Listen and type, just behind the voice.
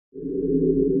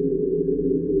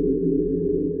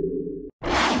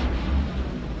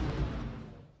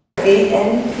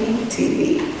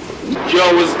ANPTV.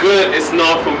 Yo, what's good? It's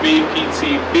North from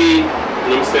BPTV. You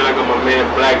know what I'm saying? I got my man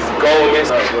Black's Goldman.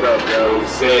 What up, yo? You know what I'm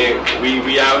saying?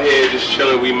 We out here just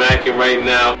chilling, we macking right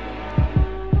now.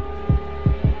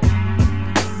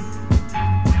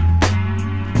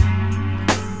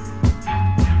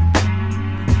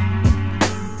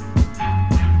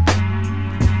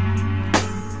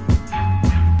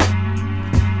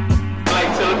 Like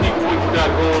telling people what you got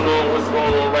going on, what's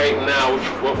going on right now,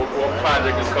 what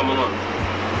project is coming on.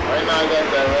 Right now I got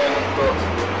that Random Thoughts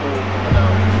for the Cool coming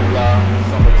out July,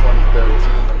 summer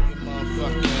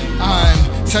 2013. I'm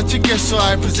such a gift, so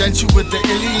I present you with the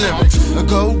illy lyrics. A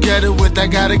go-getter with I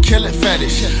gotta kill it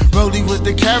fetish. Rollie with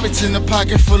the carrots in a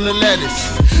pocket full of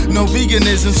lettuce. No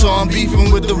veganism, so I'm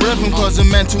beefing with the rhythm, causing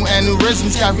mental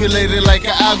aneurysms calculated like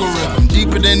an algorithm.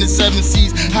 Deeper than the 7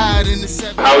 seas, higher than the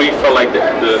 7. How you felt like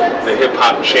the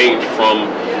hip-hop changed from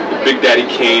the Big Daddy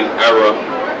Kane era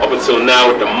up until now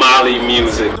with the Molly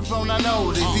music?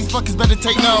 These fuckers better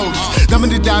take notice.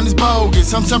 Dumbing it down is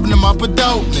bogus. I'm serving them up with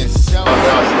dopeness.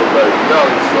 I'm still very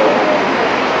young, so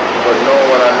but knowing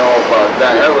what I know about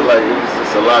that era, like it was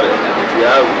just a lot of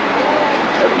individuality.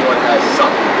 Everyone has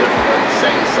something different,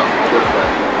 saying something different.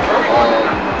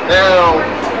 Now,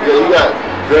 yeah, you got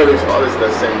various artists that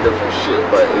saying different shit,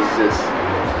 but it's just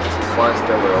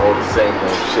constantly all the same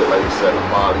old shit, like you said, the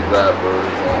Molly rappers.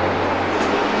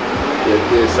 Get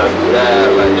this, I do that,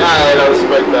 like, yeah, I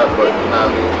respect that, but you know what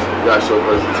I mean? You gotta show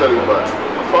versatility, but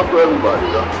I fuck with everybody,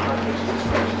 though.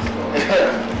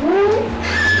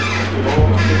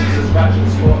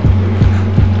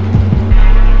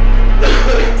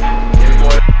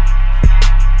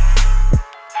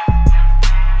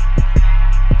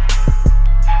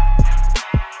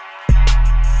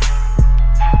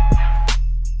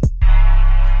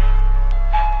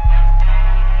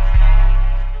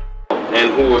 And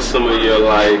who are some of your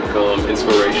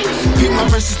inspirations? Keep my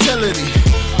versatility.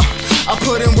 I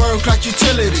put in work like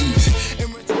utilities.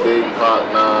 Big Pop,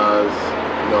 Nas,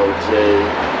 you know, Jay,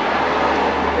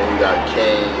 then you got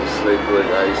Kane, Slick Rick,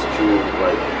 Ice Cube,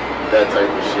 like that type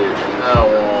of shit. And now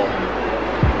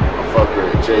I fuck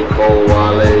with J. Cole,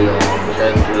 Wale,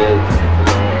 Kendrick, you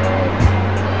know,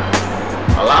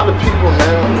 a lot of people,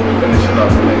 man. Finishing up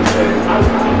the next day.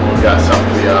 We got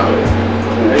something for y'all.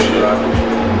 Cool shit.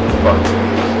 Fuck it.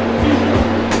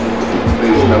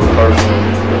 Please never personal.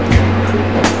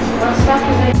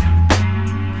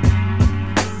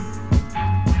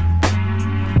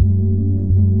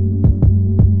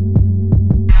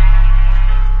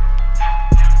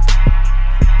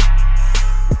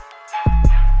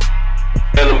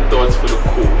 Random Thoughts for the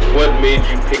Cool. What made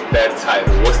you pick that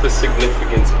title? What's the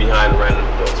significance behind Random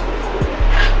Thoughts for the Cool?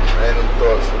 Random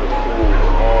Thoughts for the Cool.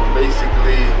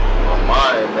 Basically, my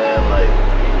mind, man, like,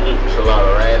 there's a lot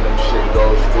of random shit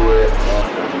goes through it.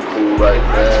 Be cool right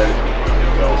then,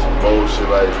 you know, some bullshit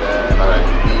right then, I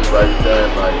can be right then,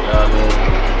 like, you know what I mean?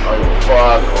 I don't give a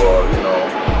fuck, or, you know,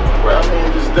 I mean,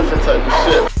 just different type of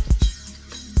shit.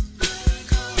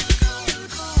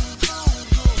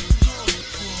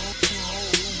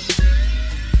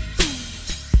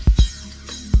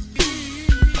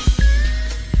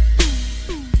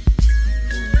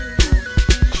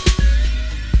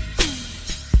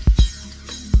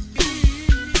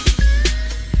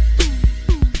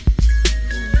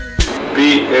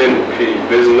 BNP,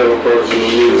 Business Never Personal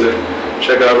Music.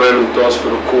 Check out Random Thoughts for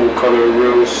the Cool coming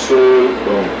real soon.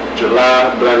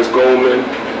 July, Black's Goldman.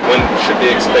 When should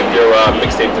they expect your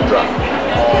mixtape to drop?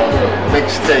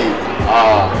 Mixtape,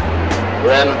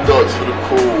 Random Thoughts for the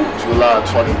Cool, July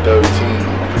 2013.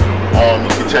 You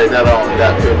can check that out on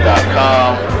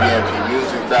 .pip.com,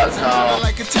 bnpmusic.com.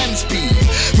 Like a 10-speed,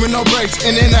 with no brakes,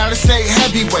 in and out of state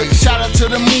heavyweight. Shout out to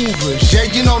the movers, yeah,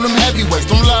 you know them heavyweights.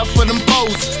 Don't love for them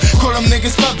poses, call them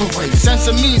niggas featherweight. Sense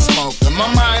of me smoking, my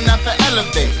mind not for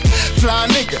elevate. Fly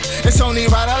nigga, it's only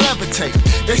right I levitate.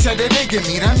 They said they digging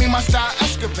me, that mean my style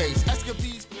excavates.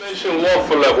 Mention Walk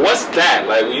for Love. What's that?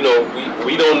 Like, you know,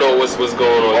 we don't know what's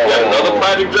going on. You got another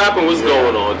project dropping? What's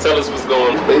going on? Tell us what's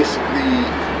going on. Basically,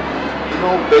 you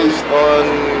know, based on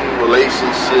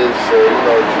relationships or, you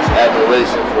know, just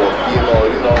admiration for a female,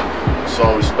 you know,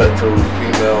 some respect to a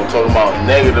female. I'm talking about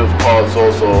negative parts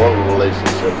also of a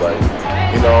relationship, like,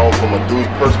 you know, from a dude's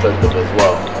perspective as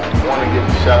well. I want to give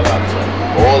a shout out to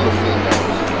all the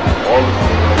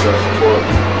females that support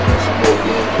BNP.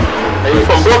 And you're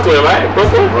from Brooklyn, right?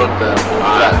 Brooklyn? Brooklyn,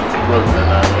 Brooklyn,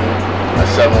 I mean, at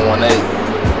 718.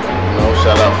 You know,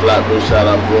 shout out Flatbush, shout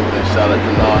out Brooklyn, shout out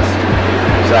Canarsie,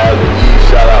 shout out the East,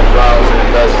 shout out Browns and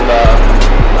Bed-Stuy.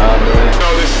 I mean, you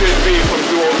know, this should be from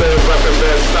Duo Live, repping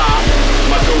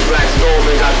Bed-Stuy. My dude Black's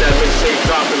Goldman got that mixtape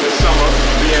dropping this summer.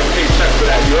 BNP.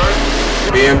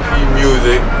 BMP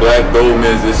Music, Black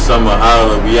Goldman's this summer.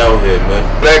 Holla, we out here,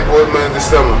 man. Black Goldman this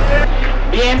summer.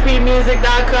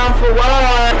 BMPmusic.com for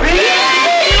what?